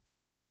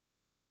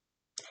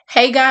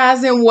Hey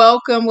guys, and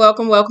welcome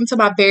to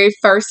my very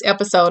first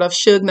episode of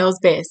Suge Knows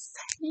Best.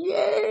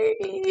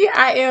 Yay!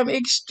 I am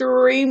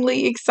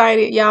extremely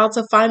excited, y'all,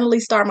 to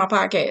finally start my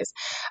podcast.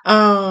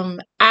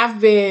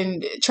 I've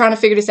been trying to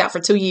figure this out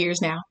for 2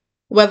 years now,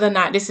 whether or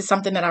not this is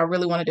something that I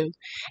really want to do.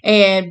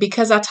 And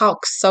because I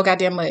talk so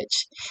goddamn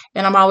much,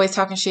 and I'm always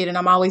talking shit, and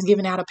I'm always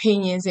giving out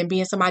opinions and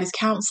being somebody's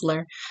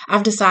counselor,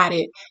 I've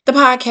decided the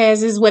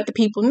podcast is what the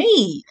people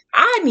need.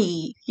 I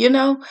need,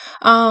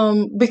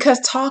 because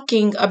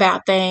talking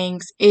about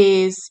things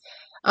is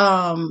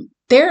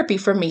therapy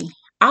for me.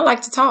 I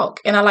like to talk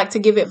and I like to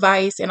give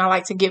advice and I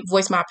like to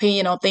voice my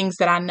opinion on things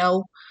that I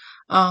know.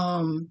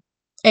 Um,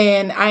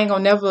 and I ain't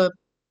gonna never,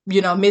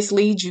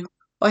 mislead you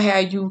or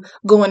have you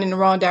going in the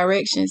wrong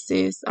direction,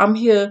 sis. I'm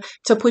here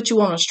to put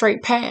you on a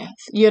straight path.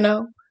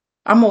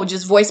 I'm gonna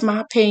just voice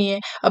my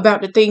opinion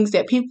about the things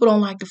that people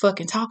don't like to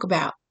fucking talk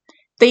about,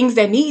 things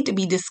that need to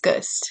be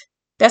discussed.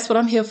 That's what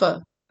I'm here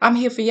for. I'm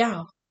here for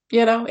y'all,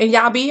 and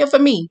y'all be here for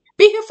me.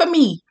 Be here for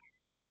me.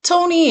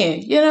 Tune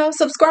in,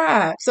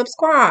 subscribe.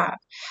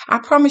 I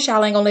promise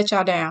y'all ain't gonna let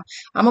y'all down.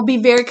 I'm gonna be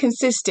very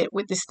consistent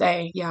with this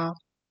thing, y'all.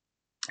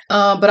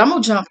 But I'm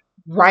gonna jump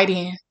right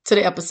in to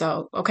the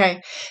episode,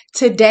 okay?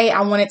 Today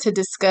I wanted to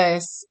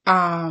discuss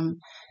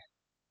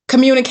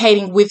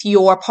communicating with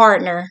your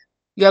partner,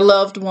 your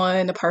loved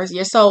one, the person,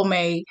 your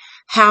soulmate,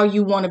 how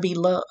you want to be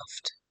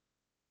loved.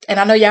 And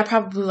I know y'all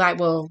probably like,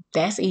 well,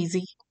 that's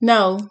easy.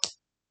 No,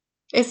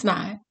 it's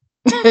not.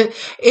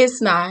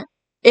 It's not.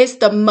 It's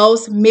the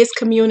most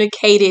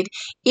miscommunicated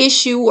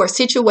issue or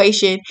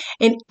situation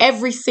in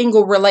every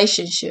single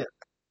relationship.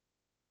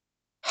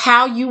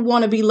 How you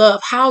want to be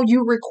loved, how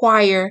you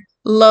require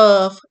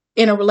love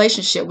in a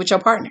relationship with your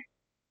partner.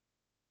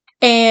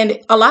 And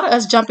a lot of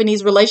us jump in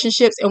these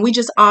relationships and we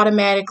just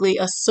automatically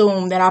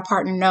assume that our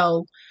partner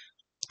knows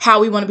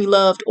how we want to be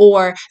loved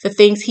or the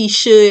things he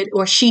should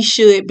or she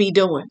should be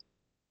doing.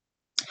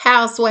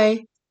 How,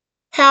 Sway?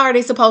 How are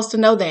they supposed to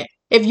know that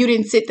if you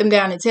didn't sit them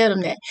down and tell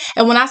them that?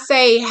 And when I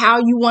say how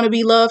you want to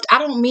be loved, I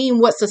don't mean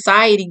what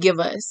society give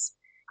us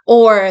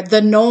or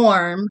the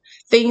norm,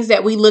 things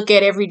that we look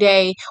at every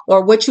day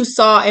or what you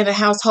saw in the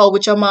household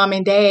with your mom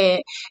and dad.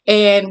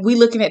 And we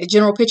looking at the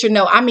general picture.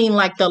 No, I mean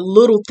like the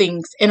little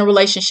things in a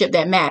relationship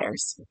that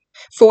matters.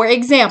 For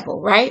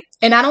example, right?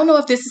 And I don't know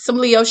if this is some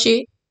Leo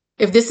shit,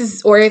 if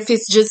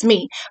it's just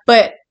me,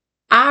 but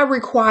I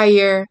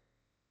require,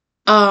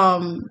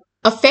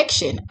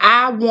 affection.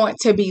 I want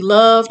to be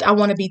loved. I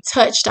want to be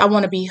touched. I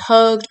want to be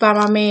hugged by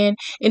my man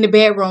in the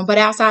bedroom. But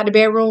outside the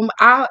bedroom,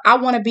 I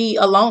want to be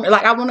alone.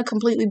 Like I want to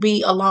completely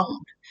be alone.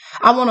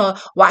 I want to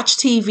watch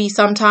TV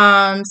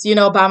sometimes,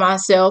 by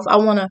myself. I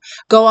want to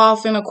go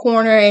off in a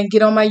corner and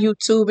get on my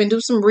YouTube and do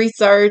some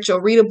research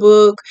or read a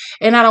book.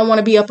 And I don't want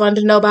to be up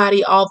under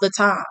nobody all the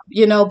time,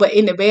 but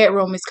in the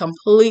bedroom, it's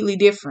completely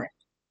different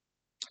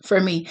for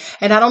me.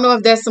 And I don't know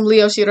if that's some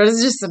Leo shit or this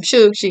is just some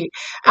Suge shit.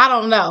 I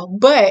don't know.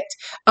 But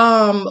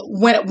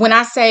when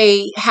I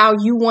say how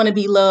you want to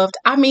be loved,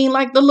 I mean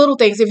like the little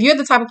things. If you're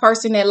the type of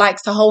person that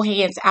likes to hold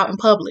hands out in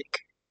public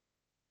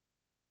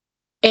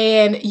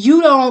and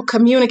you don't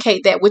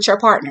communicate that with your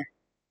partner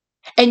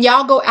and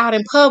y'all go out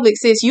in public,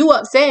 sis, you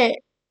upset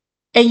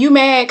and you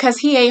mad because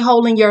he ain't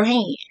holding your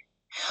hand.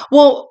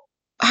 Well,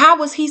 how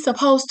was he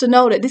supposed to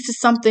know that this is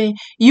something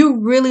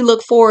you really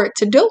look forward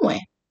to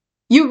doing?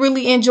 You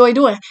really enjoy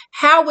doing.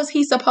 How was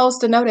he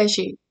supposed to know that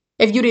shit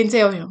if you didn't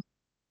tell him?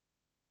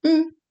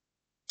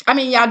 I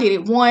mean, y'all did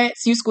it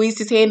once. You squeezed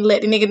his hand and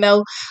let the nigga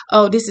know,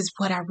 oh, this is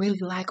what I really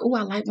like. Oh,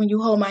 I like when you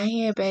hold my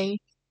hand, babe.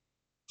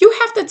 You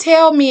have to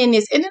tell me in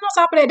this. And then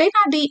on top of that, they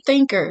not deep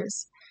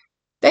thinkers.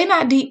 They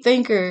not deep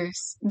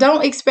thinkers.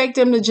 Don't expect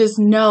them to just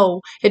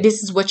know that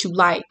this is what you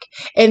like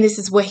and this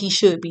is what he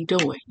should be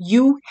doing.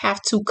 You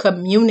have to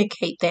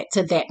communicate that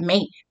to that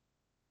man.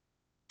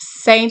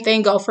 Same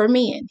thing go for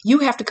men. You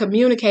have to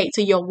communicate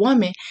to your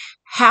woman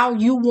how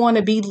you want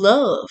to be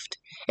loved.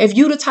 If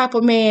you the type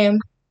of man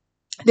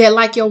that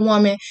like your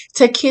woman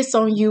to kiss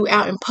on you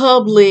out in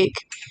public,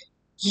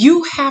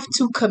 you have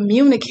to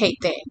communicate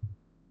that.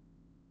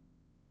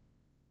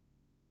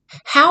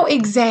 How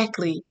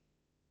exactly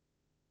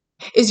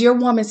is your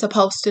woman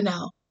supposed to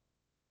know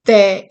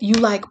that you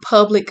like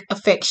public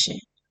affection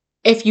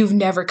if you've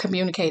never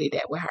communicated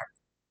that with her?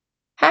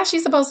 How's she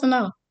supposed to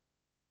know?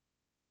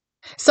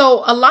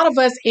 So a lot of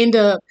us end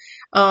up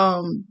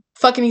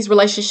fucking these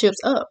relationships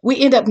up. We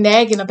end up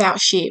nagging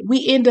about shit.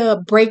 We end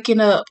up breaking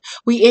up.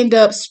 We end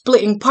up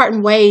splitting,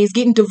 parting ways,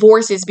 getting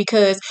divorces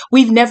because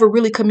we've never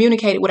really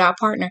communicated with our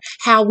partner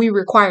how we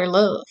require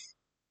love.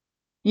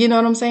 You know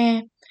what I'm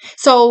saying?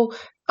 So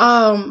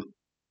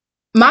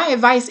my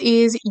advice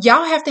is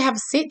y'all have to have a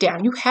sit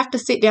down. You have to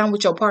sit down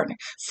with your partner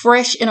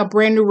fresh in a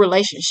brand new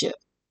relationship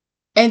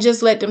and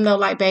just let them know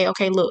like, babe,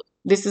 okay, look,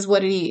 this is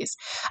what it is.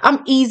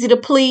 I'm easy to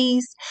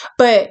please,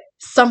 but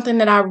something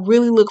that I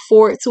really look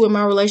forward to in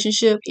my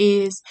relationship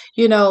is,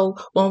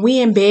 when we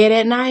in bed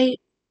at night,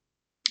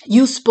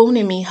 you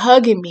spooning me,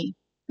 hugging me.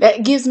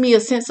 That gives me a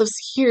sense of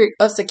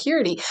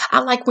security. I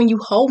like when you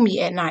hold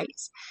me at night.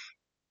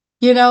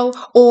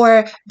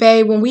 Or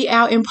babe, when we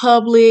out in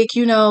public,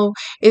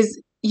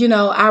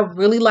 I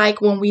really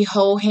like when we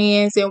hold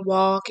hands and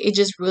walk. It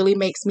just really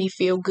makes me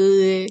feel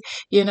good,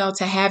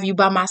 to have you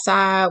by my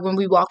side when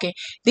we walking.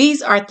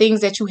 These are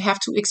things that you have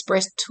to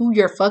express to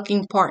your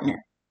fucking partner.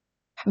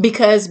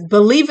 Because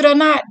believe it or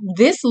not,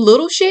 this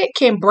little shit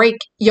can break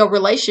your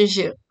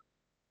relationship.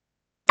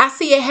 I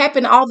see it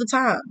happen all the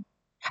time.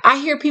 I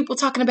hear people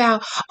talking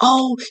about,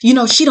 oh,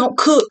 she don't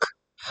cook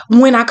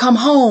when I come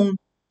home,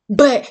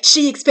 but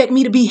she expect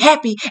me to be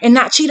happy and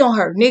not cheat on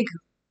her. Nigga,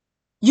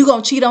 you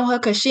gonna cheat on her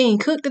because she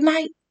ain't cooked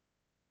tonight?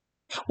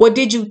 Well,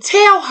 did you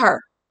tell her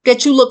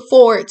that you look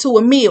forward to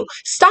a meal?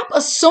 Stop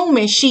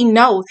assuming she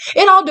knows.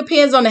 It all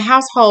depends on the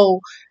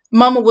household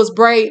mama was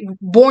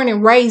born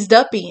and raised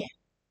up in.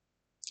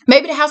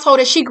 Maybe the household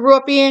that she grew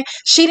up in,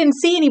 she didn't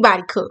see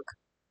anybody cook.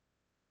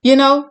 You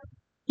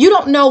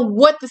don't know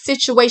what the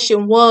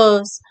situation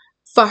was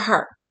for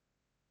her.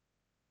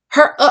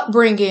 Her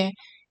upbringing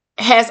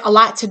has a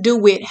lot to do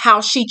with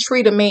how she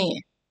treat a man.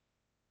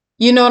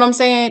 You know what I'm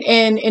saying?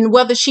 And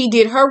whether she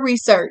did her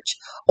research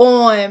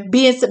on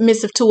being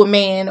submissive to a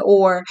man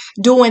or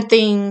doing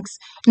things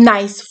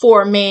nice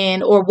for a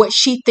man or what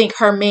she think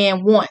her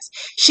man wants.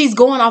 She's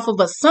going off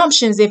of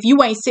assumptions if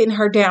you ain't sitting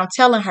her down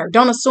telling her.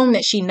 Don't assume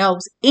that she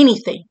knows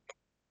anything.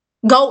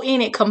 Go in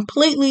it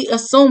completely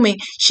assuming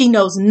she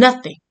knows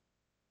nothing.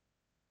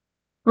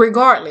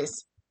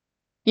 Regardless,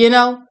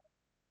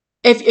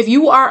 If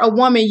you are a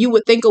woman, you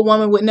would think a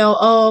woman would know,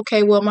 oh,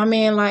 okay, well, my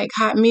man like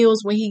hot meals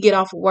when he get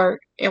off of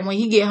work and when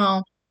he get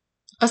home.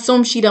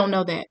 Assume she don't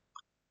know that.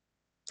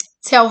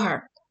 Tell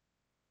her.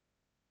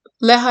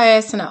 Let her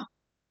ass know.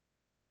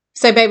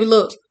 Say, baby,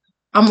 look,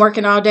 I'm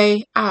working all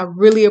day. I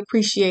really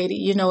appreciate it.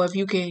 If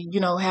you can,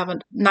 have a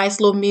nice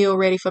little meal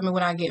ready for me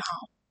when I get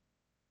home.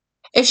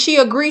 If she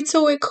agreed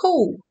to it,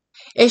 cool.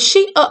 If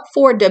she up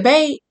for a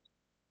debate,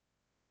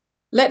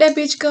 let that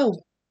bitch go.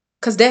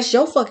 Because that's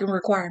your fucking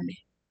requirement.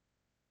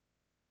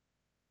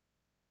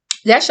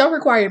 That's your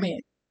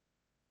requirement.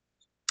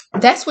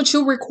 That's what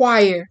you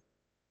require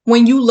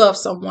when you love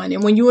someone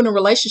and when you're in a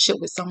relationship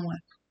with someone.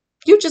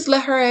 You just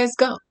let her ass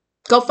go.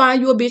 Go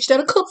find you a bitch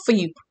that'll cook for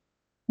you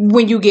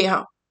when you get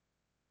home.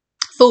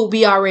 Food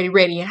be already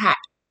ready and hot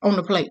on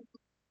the plate.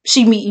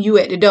 She meeting you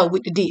at the door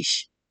with the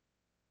dish.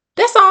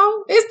 That's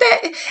all.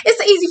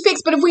 It's an easy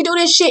fix. But if we do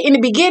this shit in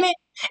the beginning,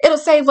 it'll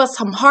save us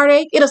some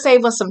heartache. It'll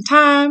save us some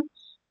time.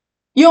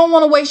 You don't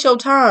want to waste your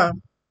time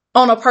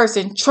on a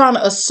person trying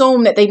to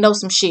assume that they know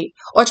some shit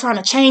or trying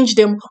to change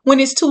them when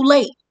it's too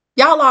late.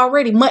 Y'all are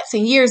already months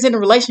and years in a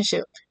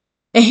relationship.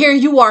 And here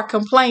you are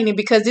complaining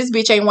because this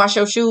bitch ain't washed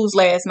your shoes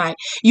last night.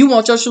 You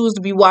want your shoes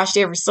to be washed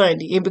every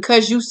Sunday. And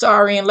because you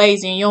sorry and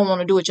lazy and you don't want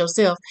to do it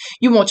yourself,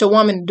 you want your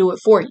woman to do it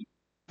for you.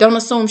 Don't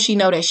assume she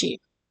know that shit.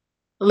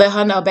 Let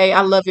her know, babe,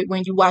 I love it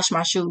when you wash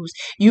my shoes.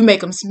 You make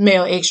them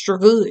smell extra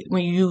good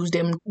when you use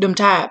them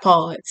Tide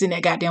Pods in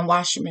that goddamn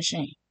washing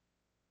machine.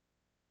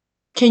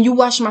 Can you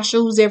wash my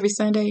shoes every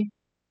Sunday?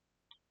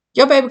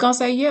 Your baby gonna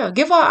say, yeah.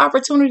 Give her an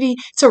opportunity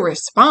to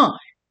respond.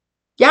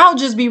 Y'all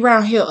just be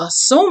around here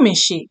assuming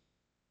shit.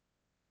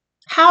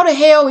 How the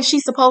hell is she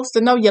supposed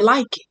to know you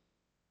like it?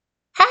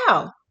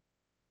 How?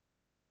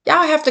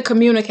 Y'all have to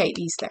communicate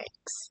these things.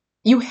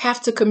 You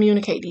have to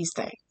communicate these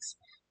things.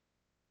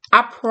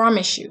 I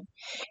promise you,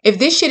 if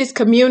this shit is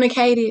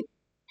communicated,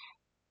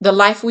 the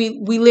life we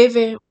live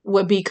in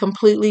would be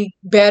completely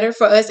better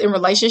for us in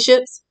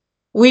relationships.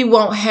 We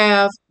won't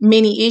have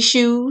many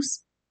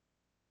issues.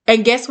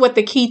 And guess what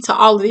the key to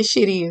all of this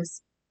shit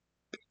is?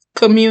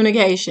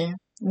 Communication.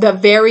 The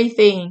very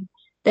thing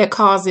that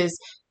causes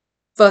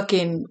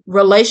fucking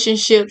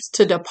relationships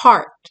to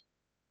depart.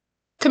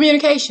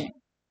 Communication.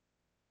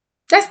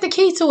 That's the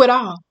key to it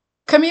all.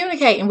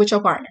 Communicating with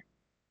your partner.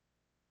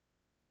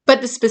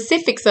 But the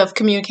specifics of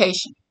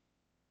communication.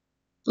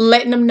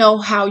 Letting them know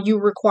how you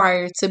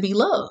require to be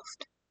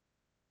loved.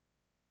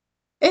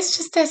 It's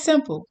just that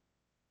simple.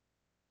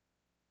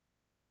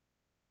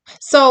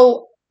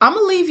 So I'm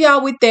going to leave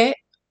y'all with that.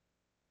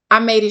 I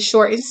made it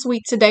short and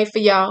sweet today for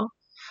y'all.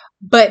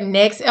 But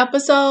next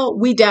episode,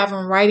 we diving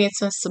right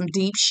into some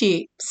deep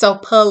shit. So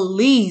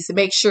please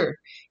make sure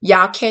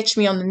y'all catch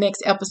me on the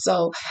next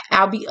episode.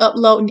 I'll be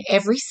uploading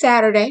every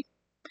Saturday.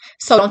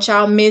 So don't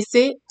y'all miss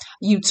it.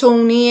 You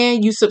tune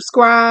in, you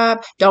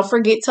subscribe. Don't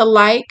forget to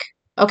like.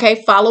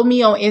 Okay, follow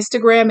me on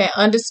Instagram at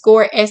 _SHUUG_.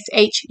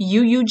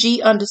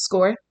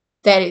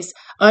 That is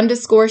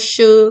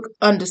 _Shug_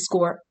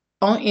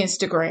 on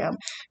Instagram.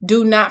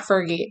 Do not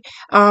forget.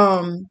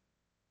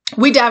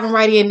 We diving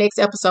right in next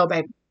episode,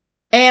 baby.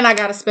 And I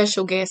got a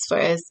special guest for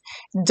us.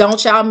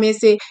 Don't y'all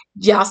miss it.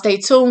 Y'all stay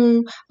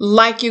tuned.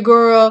 Like your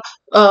girl.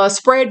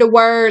 Spread the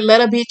word.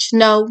 Let a bitch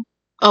know.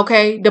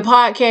 Okay? The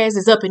podcast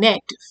is up and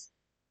active.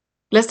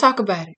 Let's talk about it.